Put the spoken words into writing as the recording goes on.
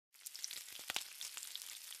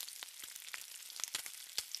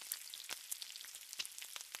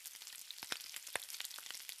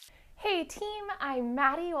Hey team, I'm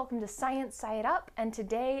Maddie. Welcome to Science Side Up, and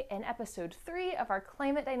today in episode 3 of our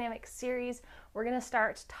climate dynamics series, we're going to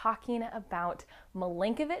start talking about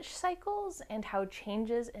Milankovitch cycles and how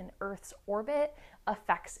changes in Earth's orbit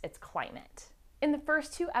affects its climate. In the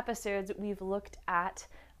first 2 episodes, we've looked at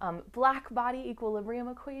black body equilibrium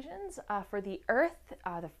equations for the Earth.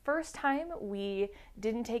 The first time we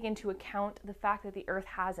didn't take into account the fact that the Earth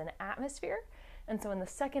has an atmosphere, and so in the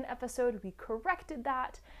second episode we corrected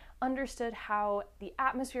that, understood how the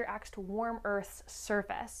atmosphere acts to warm Earth's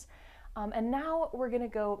surface. And now we're going to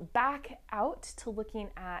go back out to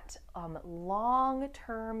looking at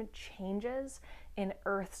long-term changes in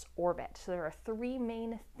Earth's orbit. So there are 3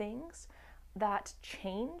 main things that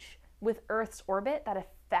change with Earth's orbit that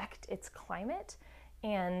affect its climate,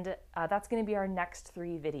 and that's going to be our next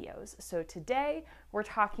 3 videos. So today we're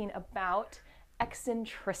talking about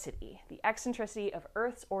eccentricity, the eccentricity of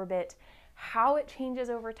Earth's orbit, how it changes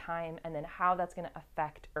over time, and then how that's going to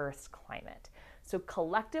affect Earth's climate. So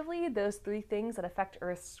collectively, those 3 things that affect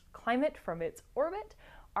Earth's climate from its orbit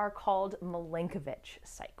are called Milankovitch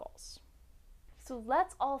cycles. So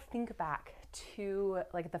let's all think back to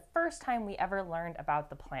like the first time we ever learned about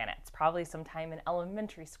the planets, probably sometime in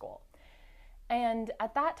elementary school. And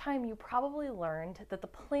at that time, you probably learned that the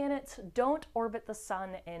planets don't orbit the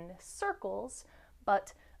sun in circles,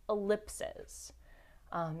 but ellipses.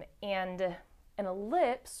 And an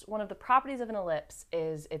ellipse, one of the properties of an ellipse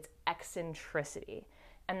is its eccentricity.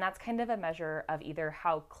 And that's kind of a measure of either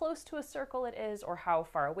how close to a circle it is or how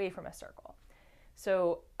far away from a circle.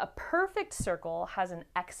 So a perfect circle has an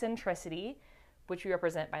eccentricity, which we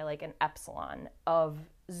represent by like an epsilon, of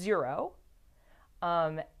 0.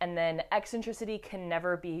 And then eccentricity can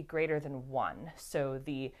never be greater than 1.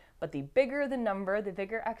 But the bigger the number, the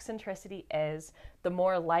bigger eccentricity is, the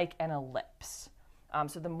more like an ellipse.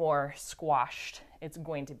 So the more squashed it's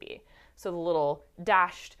going to be. So the little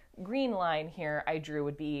dashed green line here I drew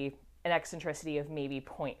would be an eccentricity of maybe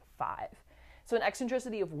 0.5. So an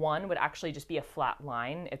eccentricity of 1 would actually just be a flat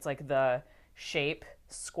line. It's like the shape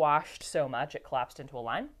squashed so much it collapsed into a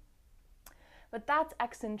line. But that's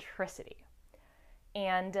eccentricity.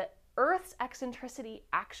 And Earth's eccentricity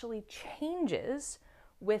actually changes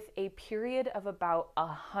with a period of about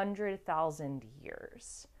 100,000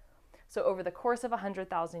 years. So over the course of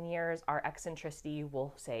 100,000 years, our eccentricity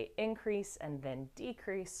will, say, increase and then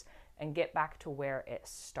decrease and get back to where it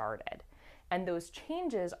started. And those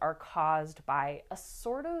changes are caused by a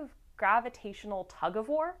sort of gravitational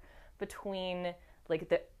tug-of-war between, like,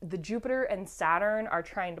 the Jupiter and Saturn are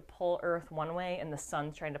trying to pull Earth one way and the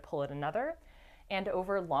sun's trying to pull it another. And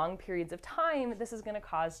over long periods of time, this is going to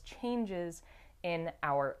cause changes in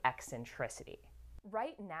our eccentricity.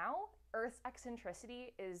 Right now, Earth's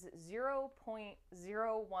eccentricity is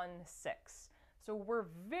 0.016. So we're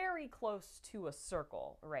very close to a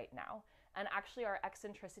circle right now. And actually our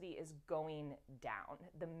eccentricity is going down.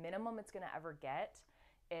 The minimum it's going to ever get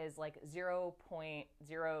is like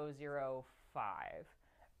 0.005.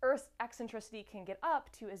 Earth's eccentricity can get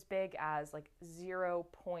up to as big as like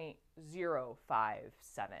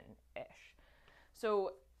 0.057-ish.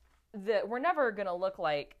 So we're never going to look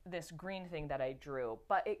like this green thing that I drew,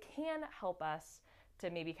 but it can help us to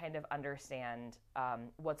maybe kind of understand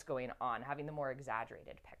what's going on, having the more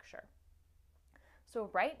exaggerated picture. So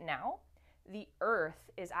right now, the Earth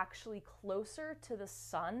is actually closer to the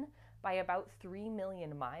sun by about 3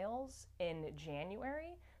 million miles in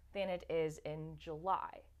January than it is in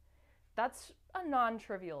July. That's a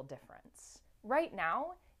non-trivial difference. Right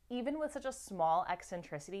now, even with such a small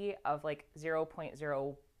eccentricity of like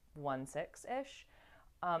 0.016-ish,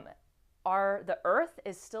 the Earth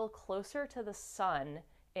is still closer to the sun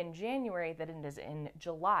in January than it is in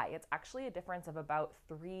July. It's actually a difference of about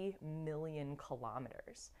 3 million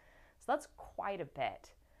kilometers. So that's quite a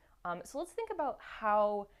bit. So let's think about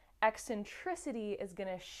how eccentricity is going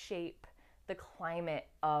to shape the climate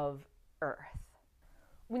of Earth.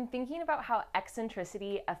 When thinking about how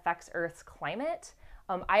eccentricity affects Earth's climate,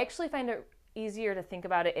 I actually find it easier to think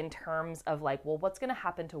about it in terms of like, well, what's going to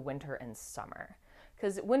happen to winter and summer?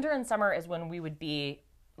 Because winter and summer is when we would be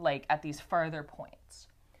like at these farther points.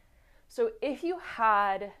 So if you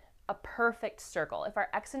had a perfect circle, if our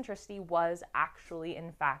eccentricity was actually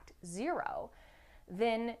in fact 0,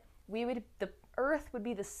 then the Earth would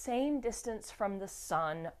be the same distance from the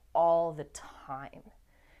sun all the time.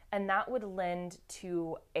 And that would lend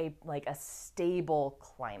to a stable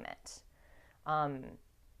climate.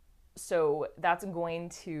 So that's going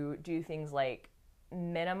to do things like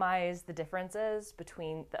minimize the differences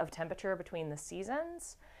of temperature between the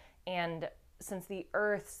seasons. And since the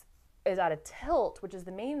Earth is at a tilt, which is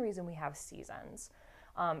the main reason we have seasons,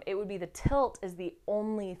 It would be the tilt is the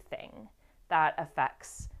only thing that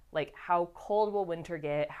affects like how cold will winter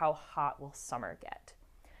get, how hot will summer get.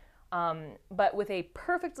 But with a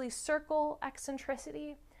perfectly circle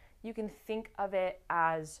eccentricity, you can think of it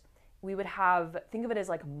as think of it as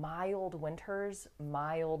like mild winters,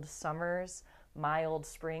 mild summers, mild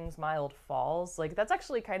springs, mild falls. Like that's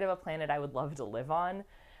actually kind of a planet I would love to live on.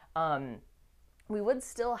 We would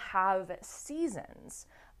still have seasons,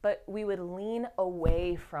 but we would lean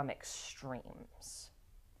away from extremes.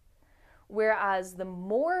 Whereas the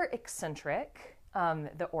more eccentric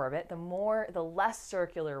the orbit, the less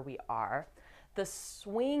circular we are, the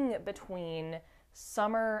swing between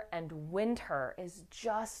summer and winter is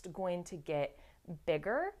just going to get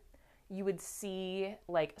bigger. You would see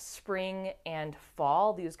like spring and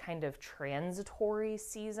fall, these kind of transitory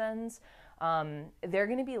seasons, they're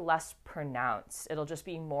going to be less pronounced. It'll just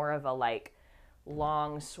be more of a like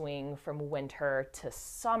long swing from winter to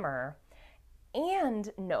summer.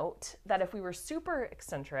 And note that if we were super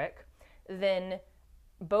eccentric, then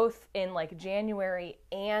both in like January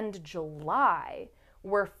and July,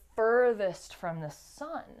 we're furthest from the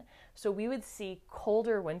sun. So we would see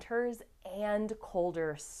colder winters and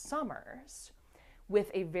colder summers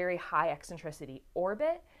with a very high eccentricity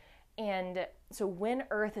orbit. And so when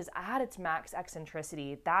Earth is at its max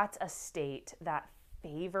eccentricity, that's a state that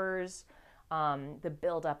favors the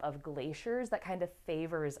buildup of glaciers, that kind of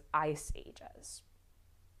favors ice ages.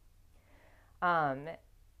 And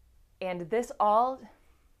this all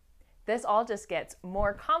just gets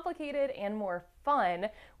more complicated and more fun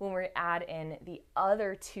when we add in the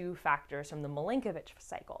other two factors from the Milankovitch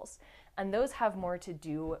cycles. And those have more to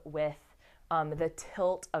do with the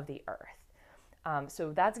tilt of the Earth.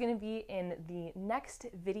 So that's going to be in the next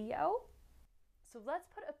video. So let's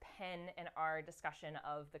put a pin in our discussion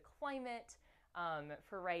of the climate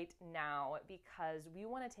for right now, because we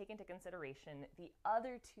want to take into consideration the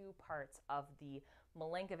other two parts of the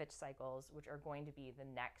Milankovitch cycles, which are going to be the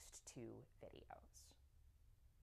next two videos.